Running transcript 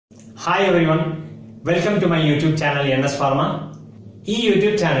Hi everyone, welcome to my YouTube channel b.pharma. ഈ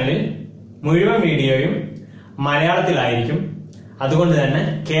YouTube ചാനലിൽ മുഴുവൻ വീഡിയോയും മലയാളത്തിലായിരിക്കും. അതുകൊണ്ട് തന്നെ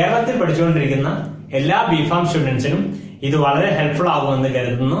കേരളത്തിൽ പഠിച്ചുകൊണ്ടിരിക്കുന്ന എല്ലാ B.pharm സ്റ്റുഡൻസിനും ഇത് വളരെ ഹെൽപ്ഫുൾ ആകുമെന്ന്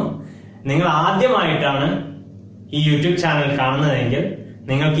കരുതുന്നു. നിങ്ങൾ ആദ്യമായിട്ടാണ് ഈ യൂട്യൂബ് ചാനൽ കാണുന്നതെങ്കിൽ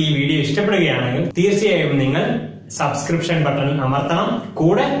നിങ്ങൾക്ക് ഈ വീഡിയോ ഇഷ്ടപ്പെടുകയാണെങ്കിൽ തീർച്ചയായും നിങ്ങൾ സബ്സ്ക്രിപ്ഷൻ ബട്ടൺ അമർത്തണം.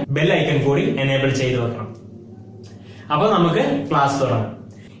 കൂടെ ബെൽ ഐക്കൺ കൂടി എനേബിൾ ചെയ്തു വെക്കണം. അപ്പോൾ നമുക്ക് ക്ലാസ് തുടങ്ങാം.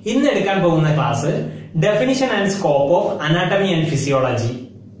 ഇന്ന് എടുക്കാൻ പോകുന്ന class definition and scope of anatomy and physiology.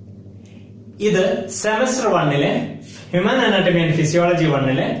 ഇത് semester 1-ലെ human anatomy and physiology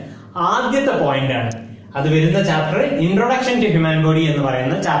 1-ലെ ആദ്യത്തെ പോയിന്റ് ആണ്. അത് വരുന്ന chapter introduction to human body എന്ന്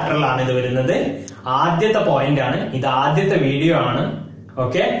പറയുന്ന ചാപ്റ്ററിലാണ് ഇത് വരുന്നത്. ആദ്യത്തെ പോയിന്റ് ആണ് ഇത്, ആദ്യത്തെ വീഡിയോ ആണ്.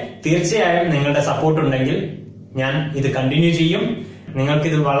 ഓക്കെ, തീർച്ചയായും നിങ്ങളുടെ സപ്പോർട്ട് ഉണ്ടെങ്കിൽ ഞാൻ ഇത് കണ്ടിന്യൂ ചെയ്യും. നിങ്ങൾക്ക്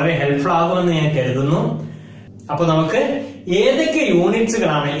ഇത് വളരെ ഹെൽപ്ഫുൾ ആകുമെന്ന് ഞാൻ കരുതുന്നു. അപ്പൊ നമുക്ക് ഏതൊക്കെ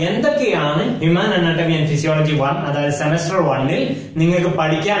യൂണിറ്റ്സുകളാണ്, എന്തൊക്കെയാണ് ഹ്യൂമൻ അനാട്ടമി ആൻഡ് ഫിസിയോളജി 1, അതായത് സെമസ്റ്റർ 1-ൽ നിങ്ങൾക്ക്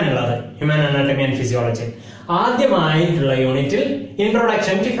പഠിക്കാനുള്ളത് ഹ്യൂമൻ അനാട്ടമി ആൻഡ് ഫിസിയോളജി. ആദ്യമായിട്ടുള്ള യൂണിറ്റിൽ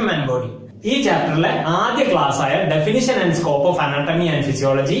ഇൻട്രൊഡക്ഷൻ ടു ഹ്യൂമൻ ബോഡി. ഈ ചാപ്റ്ററിലെ ആദ്യ ക്ലാസ് ആയ definition and scope of anatomy and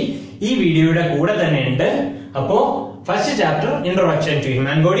physiology ഈ വീഡിയോയുടെ കൂടെ തന്നെ ഉണ്ട്. അപ്പോ first chapter introduction to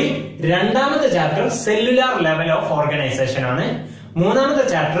human body, രണ്ടാമത്തെ chapter cellular level of organisation ആണ്, മൂന്നാമത്തെ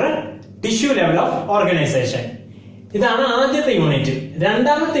chapter tissue level of organisation. ഇതാണ് ആദ്യത്തെ യൂണിറ്റ്.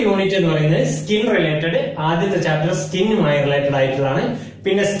 രണ്ടാമത്തെ യൂണിറ്റ് എന്ന് പറയുന്നത് സ്കിൻ റിലേറ്റഡ്. ആദ്യത്തെ ചാപ്റ്റർ സ്കിന്നുമായി റിലേറ്റഡ് ആയിട്ടുള്ളതാണ്.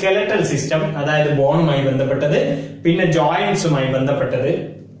 പിന്നെ സ്കെലറ്റൽ സിസ്റ്റം, അതായത് ബോണുമായി ബന്ധപ്പെട്ടത്, പിന്നെ ജോയിന്റ്സുമായി ബന്ധപ്പെട്ടത്.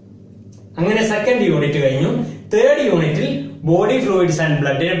 അങ്ങനെ സെക്കൻഡ് യൂണിറ്റ് കഴിഞ്ഞു. തേർഡ് യൂണിറ്റിൽ ബോഡി ഫ്ലൂയിഡ്സ് ആൻഡ്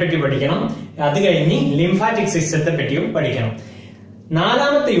ബ്ലഡിനെ പറ്റി പഠിക്കണം. അത് കഴിഞ്ഞ് ലിംഫാറ്റിക് സിസ്റ്റത്തെ പറ്റിയും പഠിക്കണം.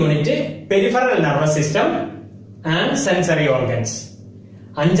 നാലാമത്തെ unit peripheral nervous system and sensory organs.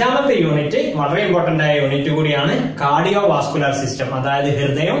 അഞ്ചാമത്തെ യൂണിറ്റ് വളരെ ഇമ്പോർട്ടന്റ് ആയ യൂണിറ്റ് കൂടിയാണ്, കാർഡിയോവാസ്കുലർ സിസ്റ്റം, അതായത്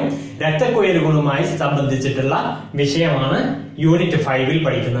ഹൃദയം രക്തക്കുഴലുകളുമായി സംബന്ധിച്ചിട്ടുള്ള വിഷയമാണ് യൂണിറ്റ് 5-ൽ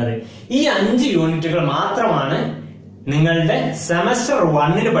പഠിക്കുന്നത്. ഈ 5 യൂണിറ്റുകൾ മാത്രമാണ് നിങ്ങളുടെ സെമസ്റ്റർ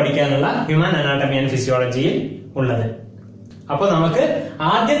 1-ൽ പഠിക്കാനുള്ള ഹ്യൂമൻ അനാട്ടമി ആൻഡ് ഫിസിയോളജിയിൽ ഉള്ളത്. അപ്പൊ നമുക്ക്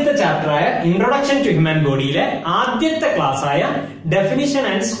ആദ്യത്തെ ചാപ്റ്ററായ ഇൻട്രൊഡക്ഷൻ ടു ഹ്യൂമൻ ബോഡിയിലെ ആദ്യത്തെ ക്ലാസ് ആയ definition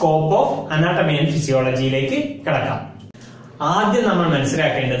and scope of anatomy and ഫിസിയോളജിയിലേക്ക് കിടക്കാം. ആദ്യം നമ്മൾ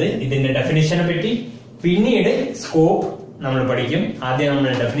മനസ്സിലാക്കേണ്ടത് ഇതിന്റെ ഡെഫിനിഷനെ പറ്റി, പിന്നീട് സ്കോപ്പ് നമ്മൾ പഠിക്കും. ആദ്യം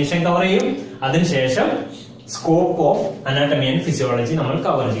നമ്മൾ ഡെഫിനിഷൻ കവർ ചെയ്യും, അതിനുശേഷം scope of anatomy and physiology നമ്മൾ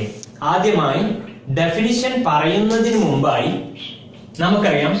കവർ ചെയ്യും. ആദ്യമായി ഡെഫിനിഷൻ പറയുന്നതിന് മുമ്പായി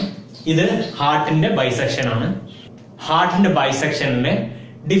നമുക്കറിയാം ഇത് ഹാർട്ടിന്റെ ബൈസെക്ഷൻ ആണ്. ഹാർട്ടിന്റെ ബൈസെക്ഷനിലെ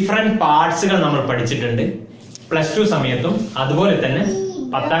ഡിഫറെന്റ് പാർട്സുകൾ നമ്മൾ പഠിച്ചിട്ടുണ്ട് +2 സമയത്തും, അതുപോലെ തന്നെ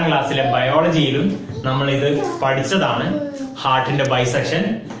 10ാം ക്ലാസ്സിലെ ബയോളജിയിലും നമ്മൾ ഇത് പഠിച്ചതാണ്. ഹാർട്ടിന്റെ ബൈസെക്ഷൻ,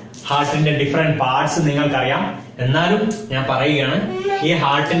 ഹാർട്ടിന്റെ ഡിഫറെന്റ് പാർട്സ് നിങ്ങൾക്കറിയാം. എന്നാലും ഞാൻ പറയുകയാണ്, ഈ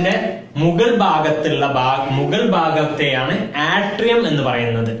ഹാർട്ടിന്റെ മുകൾ ഭാഗത്തെയാണ് ആട്രിയം എന്ന്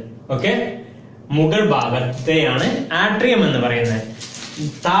പറയുന്നത്. ഓക്കെ, മുകൾ ഭാഗത്തെയാണ് ആട്രിയം എന്ന് പറയുന്നത്.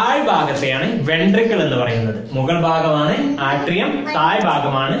 താഴ്ഭാഗത്തെയാണ് വെൻട്രിക്കിൾ എന്ന് പറയുന്നത്. മുകൾ ഭാഗമാണ് ആട്രിയം,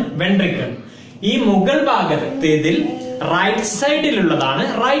 താഴ്ഭാഗമാണ് വെൻട്രിക്കിൾ. ഈ മുകൾ ഭാഗത്തേതിൽ റൈറ്റ് സൈഡിലുള്ളതാണ്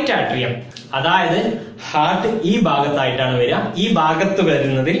റൈറ്റ് ആട്രിയം. അതായത് ഹാർട്ട് ഈ ഭാഗത്തായിട്ടാണ് വരിക. ഈ ഭാഗത്ത്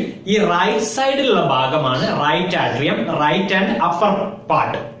വരുന്നതിൽ ഈ റൈറ്റ് സൈഡിലുള്ള ഭാഗമാണ് right atrium, right and upper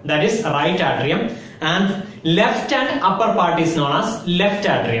part, that is right atrium. And left and upper part is known as left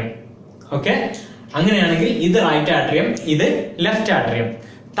atrium. Okay, അങ്ങനെയാണെങ്കിൽ ഇത് റൈറ്റ് ആട്രിയം, ഇത് ലെഫ്റ്റ് ആട്രിയം.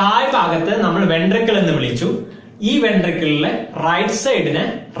 താഴ്ഭാഗത്ത് നമ്മൾ വെൻട്രിക്കിൾ എന്ന് വിളിച്ചു. ഈ വെൻട്രിക്കിളിലെ റൈറ്റ് സൈഡിനെ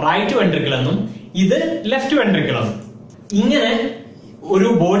റൈറ്റ് വെൻട്രിക്കിൾ എന്നും ഇത് ലെഫ്റ്റ് വെൻട്രിക്കിൾ എന്നും. ഇങ്ങനെ ഒരു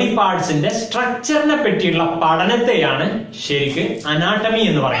ബോഡി പാർട്സിന്റെ സ്ട്രക്ചറിനെ പറ്റിയുള്ള പഠനത്തെയാണ് ശരിക്ക് അനാട്ടമി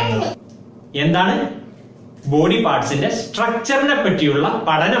എന്ന് പറയുന്നത്. എന്താണ്? ബോഡി പാർട്സിന്റെ സ്ട്രക്ചറിനെ പറ്റിയുള്ള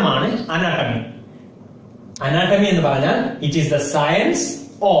പഠനമാണ് അനാട്ടമി. അനാട്ടമി എന്ന് പറഞ്ഞാൽ it is the science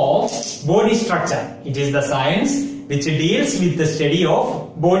of body structure. It is the science which deals with the study of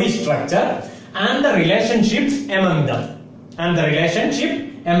body structure and the relationship among them.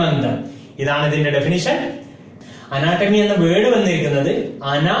 ഇതാണ് ഇതിന്റെ ഡെഫിനിഷൻ. അനാട്ടമി എന്ന വേർഡ് വന്നിരിക്കുന്നത്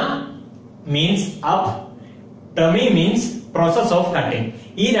അന means up, tummy means process of cutting.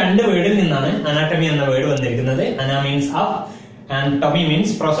 ഈ രണ്ട് വേർഡിൽ നിന്നാണ് anatomy എന്ന word വന്നിരിക്കുന്നത്. അന means up and tummy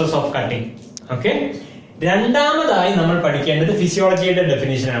means process of cutting. Okay, രണ്ടാമതായി നമ്മൾ പഠിക്കേണ്ടത് ഫിസിയോളജിയുടെ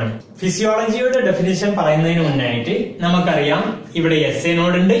ഡെഫിനിഷൻ ആണ്. ഫിസിയോളജിയുടെ ഡെഫിനിഷൻ പറയുന്നതിന് മുന്നായിട്ട് നമുക്കറിയാം, ഇവിടെ SA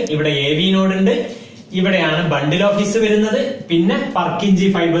നോഡ് ഉണ്ട്, ഇവിടെ AV നോഡ് ഉണ്ട്, ഇവിടെയാണ് ബണ്ടിൽ ഓഫ് ഹിസ് വരുന്നത്, പിന്നെ പർക്കിഞ്ചി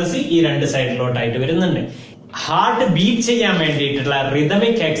ഫൈബേഴ്സ് ഈ രണ്ട് സൈഡിലോട്ടായിട്ട് വരുന്നുണ്ട്. ഹാർട്ട് ബീറ്റ് ചെയ്യാൻ വേണ്ടിയിട്ടുള്ള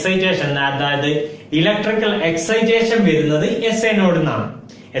റിതമിക് എക്സൈറ്റേഷൻ, അതായത് ഇലക്ട്രിക്കൽ എക്സൈറ്റേഷൻ വരുന്നത് SA നോഡിൽ നിന്നാണ്.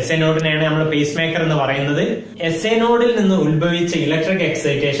 SA നോഡിനെയാണ് നമ്മൾ പേസ് മേക്കർ എന്ന് പറയുന്നത്. SA നോഡിൽ നിന്ന് ഉത്ഭവിച്ച ഇലക്ട്രിക്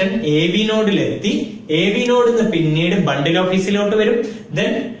എക്സൈറ്റേഷൻ AV നോഡിലെത്തി, AV നോഡിൽ നിന്ന് പിന്നീട് ബണ്ടിൽ ഓഫീസിലോട്ട് വരും,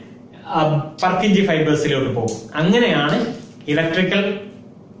 ദെൻ പർക്കിഞ്ചി ഫൈബേഴ്സിലോട്ട് പോകും. അങ്ങനെയാണ് ഇലക്ട്രിക്കൽ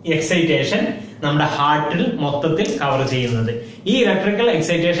എക്സൈറ്റേഷൻ നമ്മുടെ ഹാർട്ടിൽ മൊത്തത്തിൽ കവർ ചെയ്യുന്നത്. ഈ ഇലക്ട്രിക്കൽ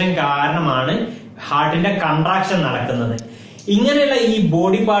എക്സൈറ്റേഷൻ കാരണമാണ് ഹാർട്ടിന്റെ കൺട്രാക്ഷൻ നടക്കുന്നത്. ഇങ്ങനെയുള്ള ഈ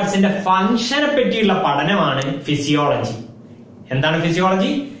ബോഡി പാർട്സിന്റെ ഫംഗ്ഷനെ പറ്റിയുള്ള പഠനമാണ് ഫിസിയോളജി. എന്താണ്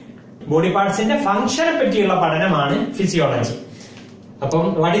ഫിസിയോളജി? ബോഡി പാർട്സിന്റെ ഫംഗ്ഷനെ പറ്റിയുള്ള പഠനമാണ് ഫിസിയോളജി. അപ്പം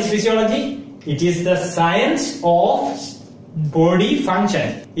what is physiology? It is the science of body function.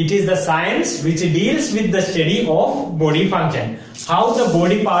 It is the science which deals with the study of body function, how the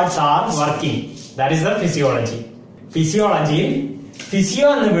body parts are working. That is the physiology. Physiology, physio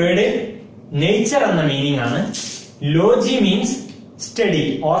എന്ന word nature എന്ന meaning ആണ്. ലോജി means study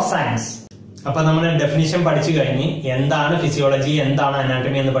or science. അപ്പൊ നമ്മൾ definition പഠിച്ചു കഴിഞ്ഞ് എന്താണ് physiology, എന്താണ്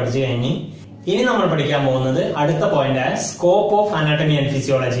anatomy എന്ന് പഠിച്ചു കഴിഞ്ഞ് ഇനി നമ്മൾ പഠിക്കാൻ പോകുന്നത് അടുത്ത പോയിന്റ് ആയ scope of anatomy and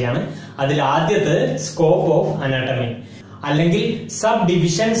physiology ആണ്. അതിൽ ആദ്യത്തെ സ്കോപ്പ് ഓഫ് അനാട്ടമി, അല്ലെങ്കിൽ സബ്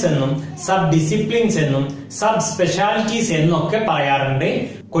ഡിവിഷൻസ് എന്നും സബ് ഡിസിപ്ലിൻസ് എന്നും സബ് സ്പെഷ്യാലിറ്റീസ് എന്നൊക്കെ പറയാറുണ്ട്.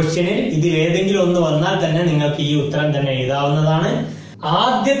 ക്വസ്റ്റ്യനിൽ ഇതിൽ ഏതെങ്കിലും ഒന്ന് വന്നാൽ തന്നെ നിങ്ങൾക്ക് ഈ ഉത്തരം തന്നെ എഴുതാവുന്നതാണ്.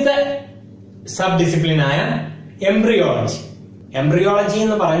 ആദ്യത്തെ സബ് ഡിസിപ്ലിൻ ആയ എംബ്രിയോളജി. എംബ്രിയോളജി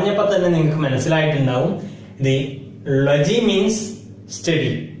എന്ന് പറഞ്ഞപ്പോൾ തന്നെ നിങ്ങൾക്ക് മനസ്സിലായിട്ടുണ്ടാവും. ഇത് ലോജി മീൻസ്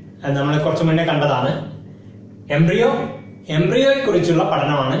സ്റ്റഡി, അത് നമ്മൾ കുറച്ചു മുന്നേ കണ്ടതാണ്. എംബ്രിയോയെ കുറിച്ചുള്ള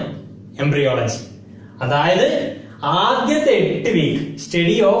പഠനമാണ് എംബ്രിയോളജി. അതായത് ആദ്യത്തെ 8 week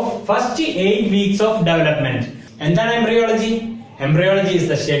study of first 8 weeks of development. എന്താണ് embryology? Embryology is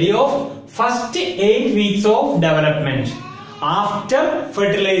the study of first 8 weeks of development after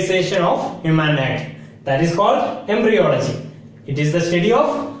fertilization of human egg. That is called embryology. It is the study of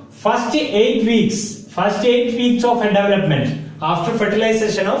first 8 weeks of development after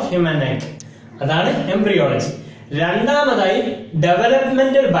fertilization of human egg. അതാണ് embryology. രണ്ടാമതായി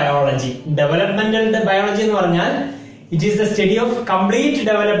developmental biology. Developmental biology എന്ന് പറഞ്ഞാൽ it is the study of complete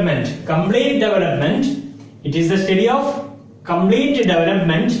development. It is the study of complete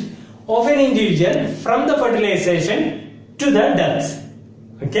development of an individual from the fertilization to the death.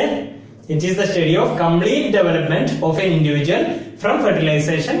 Okay? It is the study of complete development of an individual from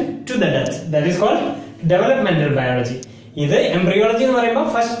fertilization to the death. That is called developmental biology. ഇത് embryology എന്ന് പറയുമ്പോൾ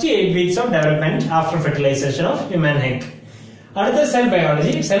first 8 weeks of development after fertilisation of human egg. അടുത്ത cell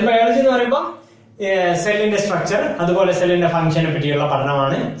biology. Cell biology എന്ന് പറയുമ്പോൾ സെല്ലിന്റെ structure അതുപോലെ സെല്ലിന്റെ ഫംഗ്ഷനെ പറ്റിയുള്ള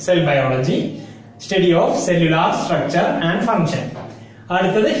പഠനമാണ് cell biology. Study of cellular structure and function.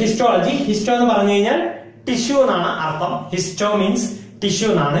 അടുത്തത് ഹിസ്റ്റോളജി. ഹിസ്റ്റോ എന്ന് പറഞ്ഞു കഴിഞ്ഞാൽ ടിഷ്യൂ എന്നാണ് അർത്ഥം. ഹിസ്റ്റോ മീൻസ് ടിഷ്യൂ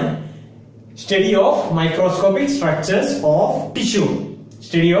എന്നാണ്. Study of microscopic structures of tissue.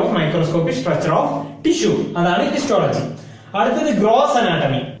 Study of microscopic structure of tissue, അതാണ് ഹിസ്റ്റോളജി. അടുത്തത് ഗ്രോസ്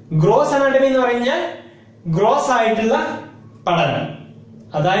അനാട്ടമി. ഗ്രോസ് അനാട്ടമി എന്ന് പറഞ്ഞാൽ ഗ്രോസ് ആയിട്ടുള്ള പഠനം,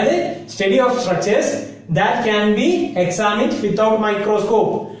 അതായത് study of structures that can be examined without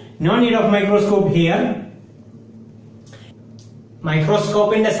microscope. No need of microscope here.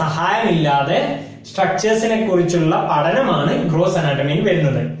 മൈക്രോസ്കോപ്പിന്റെ സഹായമില്ലാതെ സ്ട്രക്ചേഴ്സിനെ കുറിച്ചുള്ള പഠനമാണ് ഗ്രോസ് അനാട്ടമിയിൽ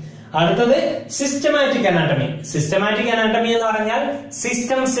വരുന്നത്. അടുത്തത് സിസ്റ്റമാറ്റിക് അനാട്ടമി. സിസ്റ്റമാറ്റിക് അനാട്ടമി എന്ന് പറഞ്ഞാൽ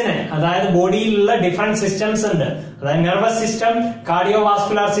സിസ്റ്റംസിനെ, അതായത് ബോഡിയിലുള്ള ഡിഫറെന്റ് സിസ്റ്റംസ് ഉണ്ട്. അതായത് nervous system,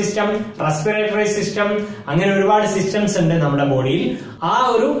 cardiovascular system, respiratory system, അങ്ങനെ ഒരുപാട് സിസ്റ്റംസ് ഉണ്ട് നമ്മുടെ ബോഡിയിൽ. ആ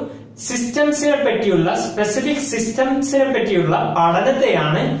ഒരു സിസ്റ്റംസിനെ പറ്റിയുള്ള സ്പെസിഫിക് സിസ്റ്റംസിനെ പറ്റിയുള്ള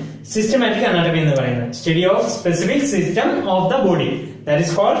പഠനത്തെയാണ് സിസ്റ്റമാറ്റിക് അനാട്ടമി എന്ന് പറയുന്നത്. Study of specific system of the body, that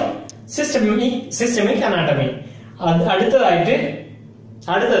is called systemic anatomy.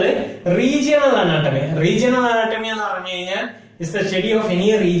 അടുത്തത് റീജിയണൽ അനാട്ടമി. റീജിയണൽ അനാട്ടമി എന്ന് പറഞ്ഞു കഴിഞ്ഞാൽ is the study of any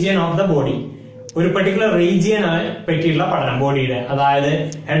region of the body. ഒരു പെർട്ടിക്കുലർ റീജിയനെ പറ്റിയുള്ള പഠനം ബോഡിയുടെ, അതായത്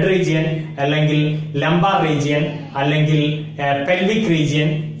ഹെഡ് റീജിയൻ അല്ലെങ്കിൽ ലംബാർ റീജിയൻ അല്ലെങ്കിൽ പെൽവിക് റീജിയൻ,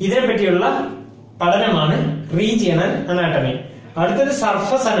 ഇതിനെ പറ്റിയുള്ള പഠനമാണ് റീജിയണൽ അനാട്ടമി. അടുത്തത്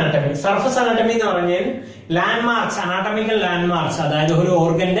സർഫസ് അനാട്ടമി. സർഫസ് അനാട്ടമി എന്ന് പറഞ്ഞാൽ ലാൻഡ്മാർക്സ്, അനാട്ടമിക്കൽ ലാൻഡ്മാർക്സ്, അതായത് ഒരു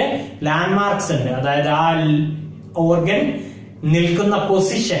ഓർഗന്റെ ലാൻഡ്മാർക്സ് ഉണ്ട്, അതായത് ആ ഓർഗൻ നിൽക്കുന്ന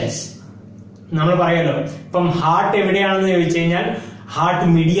പൊസിഷൻസ്. നമ്മൾ പറയുമല്ലോ, ഇപ്പം ഹാർട്ട് എവിടെയാണെന്ന് ചോദിച്ചു കഴിഞ്ഞാൽ ഹാർട്ട്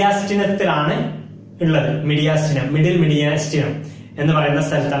മിഡിയാസ്റ്റിനത്തിലാണ് ഉള്ളത്. മിഡിൽ മിഡിയാസ്റ്റിനം എന്ന് പറയുന്ന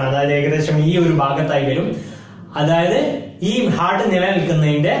സ്ഥലത്താണ്, അതായത് ഏകദേശം ഈ ഒരു ഭാഗത്തായി വരും. അതായത് ഈ ഹാർട്ട്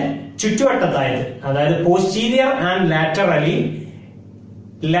നിലനിൽക്കുന്നതിന്റെ ചുറ്റുവട്ടത്തായത്, അതായത് പോസ്റ്റീരിയർ ആൻഡ് ലാറ്ററലി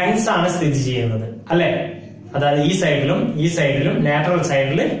ലങ്സ് ആണ് സ്ഥിതി ചെയ്യുന്നത്, അല്ലെ? അതായത് ഈ സൈഡിലും ലാറ്ററൽ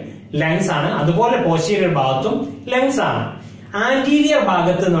സൈഡിൽ ലങ്സ് ആണ്, അതുപോലെ പോസ്റ്റീരിയർ ഭാഗത്തും ലങ്സ് ആണ്. ആന്റീരിയർ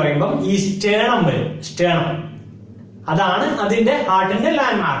ഭാഗത്ത് എന്ന് പറയുമ്പോൾ ഈ സ്റ്റേണം വരും. സ്റ്റേണം അതാണ് അതിന്റെ ഹാർട്ടിന്റെ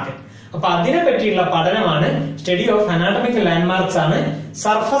ലാൻഡ്മാർക്ക്. അപ്പൊ അതിനെ പറ്റിയുള്ള പഠനമാണ് സ്റ്റഡി ഓഫ് അനാട്ടമിക്കൽ ലാൻഡ്മാർക്സ് ആണ്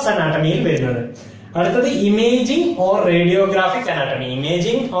സർഫസ് അനാട്ടമിയിൽ വരുന്നത്. അടുത്തത് imaging or radiographic anatomy.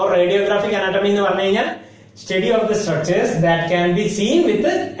 Imaging or radiographic anatomy എന്ന് പറഞ്ഞു കഴിഞ്ഞാൽ study of the structures that can be seen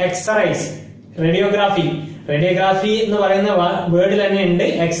with X-rays. Radiography എന്ന് പറയുന്ന വേർഡിൽ തന്നെ ഉണ്ട്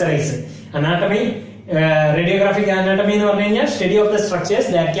എക്സ്റേസ്. അനാട്ടമി റേഡിയോഗ്രാഫിക് അനാട്ടമി എന്ന് പറഞ്ഞു കഴിഞ്ഞാൽ study of the structures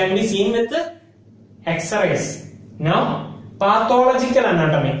that can be seen with X-rays. Now pathological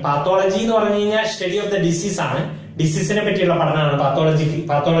anatomy. Pathology എന്ന് പറഞ്ഞു കഴിഞ്ഞാൽ സ്റ്റഡി ഓഫ് ദ ഡിസീസ് ആണ്. ഡിസീസിനെ പറ്റിയുള്ള പഠനമാണ്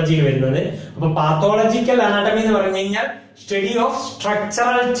പാത്തോളജിയിൽ വരുന്നത്. അപ്പൊ പാത്തോളജിക്കൽ അനാട്ടമി എന്ന് പറഞ്ഞു കഴിഞ്ഞാൽ study of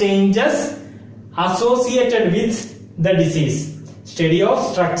structural changes associated with the disease. Study of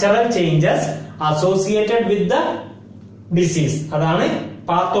structural changes associated with the disease, അതാണ്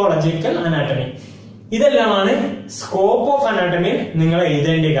പാത്തോളജിക്കൽ അനാട്ടമി. ഇതെല്ലാമാണ് സ്കോപ്പ് ഓഫ് അനാട്ടമിയിൽ നിങ്ങൾ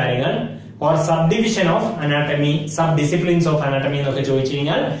എഴുതേണ്ട കാര്യങ്ങൾ. Or sub division of anatomy, sub disciplines of anatomy എന്നൊക്കെ ചോദിച്ചു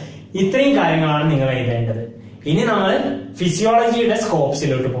കഴിഞ്ഞാൽ ഇത്രയും കാര്യങ്ങളാണ് നിങ്ങൾ എഴുതേണ്ടത്. ഇനി നമ്മൾ ഫിസിയോളജിയുടെ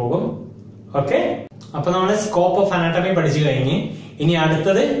സ്കോപ്സിലോട്ട് പോകും. ഓക്കെ, അപ്പൊ നമ്മൾ സ്കോപ്പ് ഓഫ് അനാട്ടമി പഠിച്ചു കഴിഞ്ഞ് ഇനി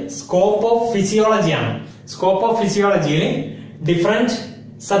അടുത്തത് സ്കോപ്പ് ഓഫ് ഫിസിയോളജി ആണ്. Scope of ഫിസിയോളജിയിൽ different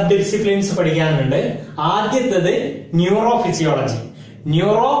sub disciplines പഠിക്കാനുണ്ട്. ആദ്യത്തേത് ന്യൂറോ ഫിസിയോളജി.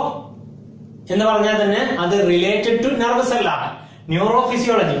 ന്യൂറോ എന്ന് പറഞ്ഞാൽ തന്നെ അത് related to nerve സെല്ലാണ്. Neuro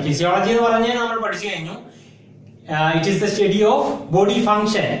physiology, physiology എന്ന് പറഞ്ഞാൽ നമ്മൾ പഠിച്ചു കഴിഞ്ഞു. It is the study of body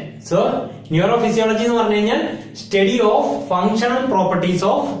function. So neuro physiology എന്ന് പറഞ്ഞു കഴിഞ്ഞാൽ study of functional properties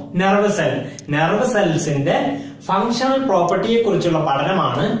of nerve cell. Nerve സെൽസിന്റെ functional പ്രോപ്പർട്ടിയെ കുറിച്ചുള്ള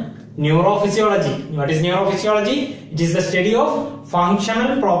പഠനമാണ് neuro physiology. What is neuro physiology? It is the study of functional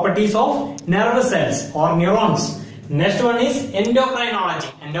properties of nerve cells or neurons. Next one is endocrinology.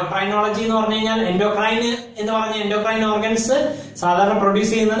 Endocrinology എന്ന് പറഞ്ഞു കഴിഞ്ഞാൽ endocrine എന്ന് പറഞ്ഞ endocrine organs സാധാരണ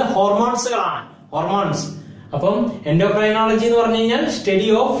produce ചെയ്യുന്നത് ഹോർമോൺസുകളാണ്. ഹോർമോൺസ്. അപ്പം എൻഡോക്രൈനോളജി എന്ന് പറഞ്ഞു കഴിഞ്ഞാൽ study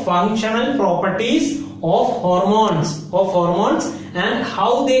of functional properties of hormones and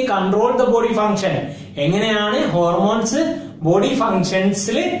how they control the body function. എങ്ങനെയാണ് ഹോർമോൺസ് ബോഡി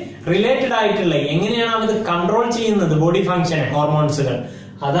ഫങ്ഷൻസിൽ റിലേറ്റഡ് ആയിട്ടുള്ള, എങ്ങനെയാണ് അത് കൺട്രോൾ ചെയ്യുന്നത് ബോഡി ഫങ്ഷൻ ഹോർമോൺസുകൾ,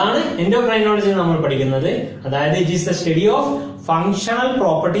 അതാണ് എൻഡോക്രൈനോളജി നമ്മൾ പഠിക്കുന്നത്. അതായത് it is the study of functional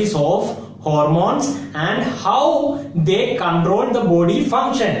properties of hormones and how they control the body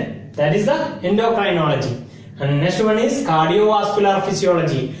function. That is the endocrinology. And next one is cardiovascular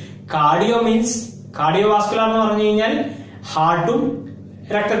physiology. Cardio means cardiovascular എന്ന് പറഞ്ഞു കഴിഞ്ഞാൽ ഹാർട്ടും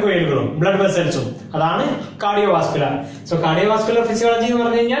രക്തക്കുഴലുകളും blood വെസൽസും, അതാണ് cardiovascular. So cardiovascular physiology എന്ന്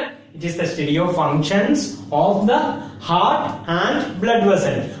പറഞ്ഞു കഴിഞ്ഞാൽ it is the study of functions of the heart and blood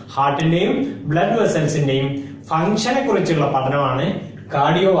vessel. ഹാർട്ടിന്റെയും blood വെസൽസിന്റെയും ഫങ്ഷനെ കുറിച്ചുള്ള പഠനമാണ്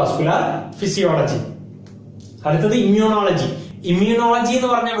cardiovascular physiology. അടുത്തത് ഇമ്മ്യൂണോളജി. ഇമ്മ്യൂണോളജി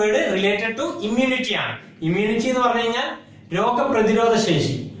എന്ന് പറഞ്ഞ വേർഡ് റിലേറ്റഡ് ടു ഇമ്മ്യൂണിറ്റി ആണ്. ഇമ്മ്യൂണിറ്റി എന്ന് പറഞ്ഞു കഴിഞ്ഞാൽ രോഗപ്രതിരോധ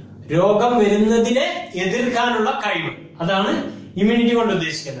ശേഷി, രോഗം വരുന്നതിനെ എതിർക്കാനുള്ള കഴിവ്, അതാണ് ഇമ്മ്യൂണിറ്റി കൊണ്ട്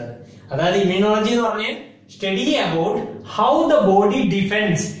ഉദ്ദേശിക്കുന്നത്. അതായത് ഇമ്മ്യൂണോളജി എന്ന് പറഞ്ഞാൽ study about how the body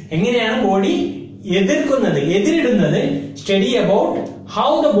defence, എങ്ങനെയാണ് body എതിരിടുന്നത്. Study about how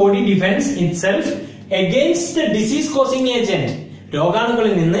the body defence itself against the disease causing agent.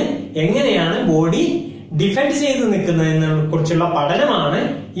 രോഗാണുക്കളിൽ നിന്ന് എങ്ങനെയാണ് ബോഡി ഡിഫെൻഡ് ചെയ്ത് നിൽക്കുന്നതിനെ കുറിച്ചുള്ള പഠനമാണ്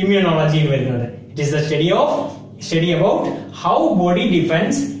ഇമ്മ്യൂണോളജിയിൽ വരുന്നത്. It is the study about how body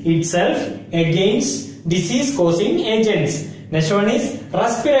defence itself against disease causing agents. Next one is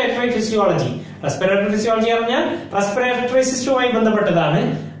respiratory physiology. Respiratory physiology പറഞ്ഞാൽ respiratory സിസ്റ്റവുമായി ബന്ധപ്പെട്ടതാണ്.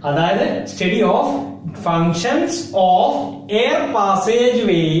 അതായത് study of functions of air passage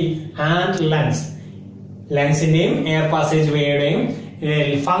way and lungs. ലങ്സിന്റെയും air passage വേയുടെയും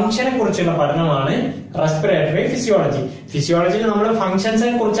ഫംഗ്ഷനെ കുറിച്ചുള്ള പഠനമാണ് respiratory physiology. ഫിസിയോളജിയിൽ നമ്മൾ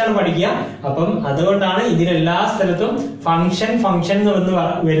ഫംഗ്ഷൻസിനെ കുറിച്ചാണ് പഠിക്കുക. അപ്പം അതുകൊണ്ടാണ് ഇതിലെല്ലാ സ്ഥലത്തും ഫംഗ്ഷൻ എന്ന്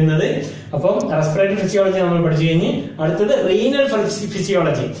വരുന്നത്. അപ്പം റെസ്പിറേറ്ററി ഫിസിയോളജി നമ്മൾ പഠിച്ചു കഴിഞ്ഞ് അടുത്തത് റീനൽ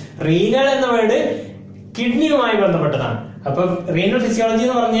ഫിസിയോളജി. റീനൽ എന്ന വേർഡ് കിഡ്നിയുമായി ബന്ധപ്പെട്ടതാണ്. അപ്പം റീനൽ ഫിസിയോളജി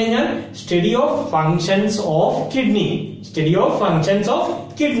എന്ന് പറഞ്ഞു കഴിഞ്ഞാൽ study of functions of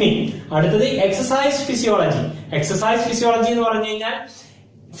kidney. അടുത്തത് എക്സസൈസ് ഫിസിയോളജി. എക്സസൈസ് ഫിസിയോളജി എന്ന് പറഞ്ഞു കഴിഞ്ഞാൽ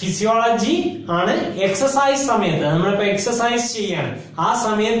ഫിസിയോളജി ആണ് എക്സസൈസ് സമയത്ത്, നമ്മളിപ്പോ എക്സസൈസ് ചെയ്യാണ് ആ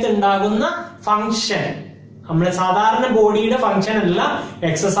സമയത്ത് ഉണ്ടാകുന്ന ഫങ്ഷൻ, നമ്മുടെ സാധാരണ ബോഡിയുടെ ഫങ്ഷൻ അല്ല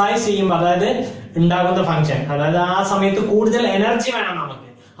എക്സസൈസ് ചെയ്യുമ്പോൾ അതായത് ഉണ്ടാകുന്ന ഫങ്ഷൻ. അതായത് ആ സമയത്ത് കൂടുതൽ എനർജി വേണം നമുക്ക്.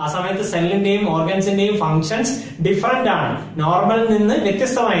 ആ സമയത്ത് സെല്ലിന്റെയും ഓർഗൻസിന്റെയും ഫങ്ഷൻസ് ഡിഫറെന്റ് ആണ്, നോർമലിൽ നിന്ന്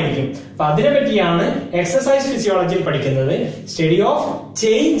വ്യത്യസ്തമായിരിക്കും. അപ്പൊ അതിനെ പറ്റിയാണ് എക്സസൈസ് ഫിസിയോളജിയിൽ പഠിക്കുന്നത്. Study of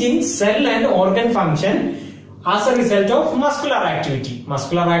change in cell and organ function as A result of muscular activity.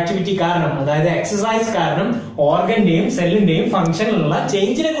 Muscular activity കാരണം, അതായത് എക്സസൈസ് കാരണം ഓർഗന്റെയും സെല്ലിന്റെയും ഫങ്ഷനിലുള്ള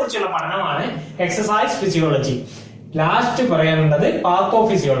ചേഞ്ചിനെ കുറിച്ചുള്ള പഠനമാണ് എക്സസൈസ് ഫിസിയോളജി. ലാസ്റ്റ് പറയാനുള്ളത്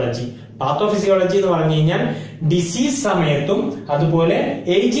പാത്തോഫിസിയോളജി. പാത്തോഫിസിയോളജി എന്ന് പറഞ്ഞു കഴിഞ്ഞാൽ ഡിസീസ് സമയത്തും അതുപോലെ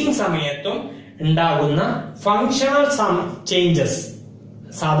ഏജിങ് സമയത്തും ഉണ്ടാകുന്ന ഫങ്ഷണൽ ചേഞ്ചസ്,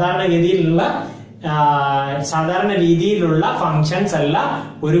 സാധാരണ രീതിയിലുള്ള ഫങ്ഷൻസ് അല്ല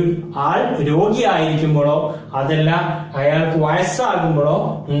ഒരു ആൾ രോഗിയായിരിക്കുമ്പോഴോ അതല്ല അയാൾക്ക് വയസ്സാകുമ്പോഴോ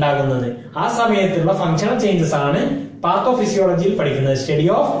ഉണ്ടാകുന്നത്. ആ സമയത്തുള്ള ഫങ്ഷണൽ ചേഞ്ചസ് ആണ് പാത്തോഫിസിയോളജിയിൽ പഠിക്കുന്നത്. Study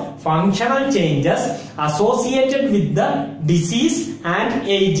of functional changes associated with the disease and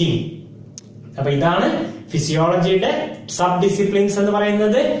ageing. അപ്പൊ ഇതാണ് ഫിസിയോളജിയുടെ സബ് ഡിസിപ്ലിൻസ് എന്ന്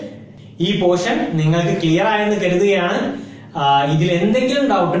പറയുന്നത്. ഈ പോർഷൻ നിങ്ങൾക്ക് ക്ലിയർ ആയെന്ന് കരുതുകയാണ്. ഇതിൽ എന്തെങ്കിലും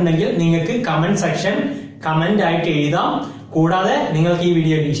ഡൗട്ട് ഉണ്ടെങ്കിൽ നിങ്ങൾക്ക് കമന്റ് സെക്ഷൻ കമന്റ് ആയിട്ട് എഴുതാം. കൂടാതെ നിങ്ങൾക്ക് ഈ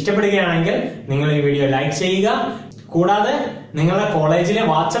വീഡിയോ ഇഷ്ടപ്പെടുകയാണെങ്കിൽ നിങ്ങൾ ഈ വീഡിയോ ലൈക്ക് ചെയ്യുക. കൂടാതെ നിങ്ങളുടെ കോളേജിലെ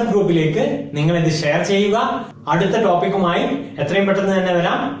വാട്സ്ആപ്പ് ഗ്രൂപ്പിലേക്ക് നിങ്ങൾ ഇത് ഷെയർ ചെയ്യുക. അടുത്ത ടോപ്പിക്കുമായി എത്രയും പെട്ടെന്ന് തന്നെ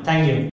വരാം. Thank you.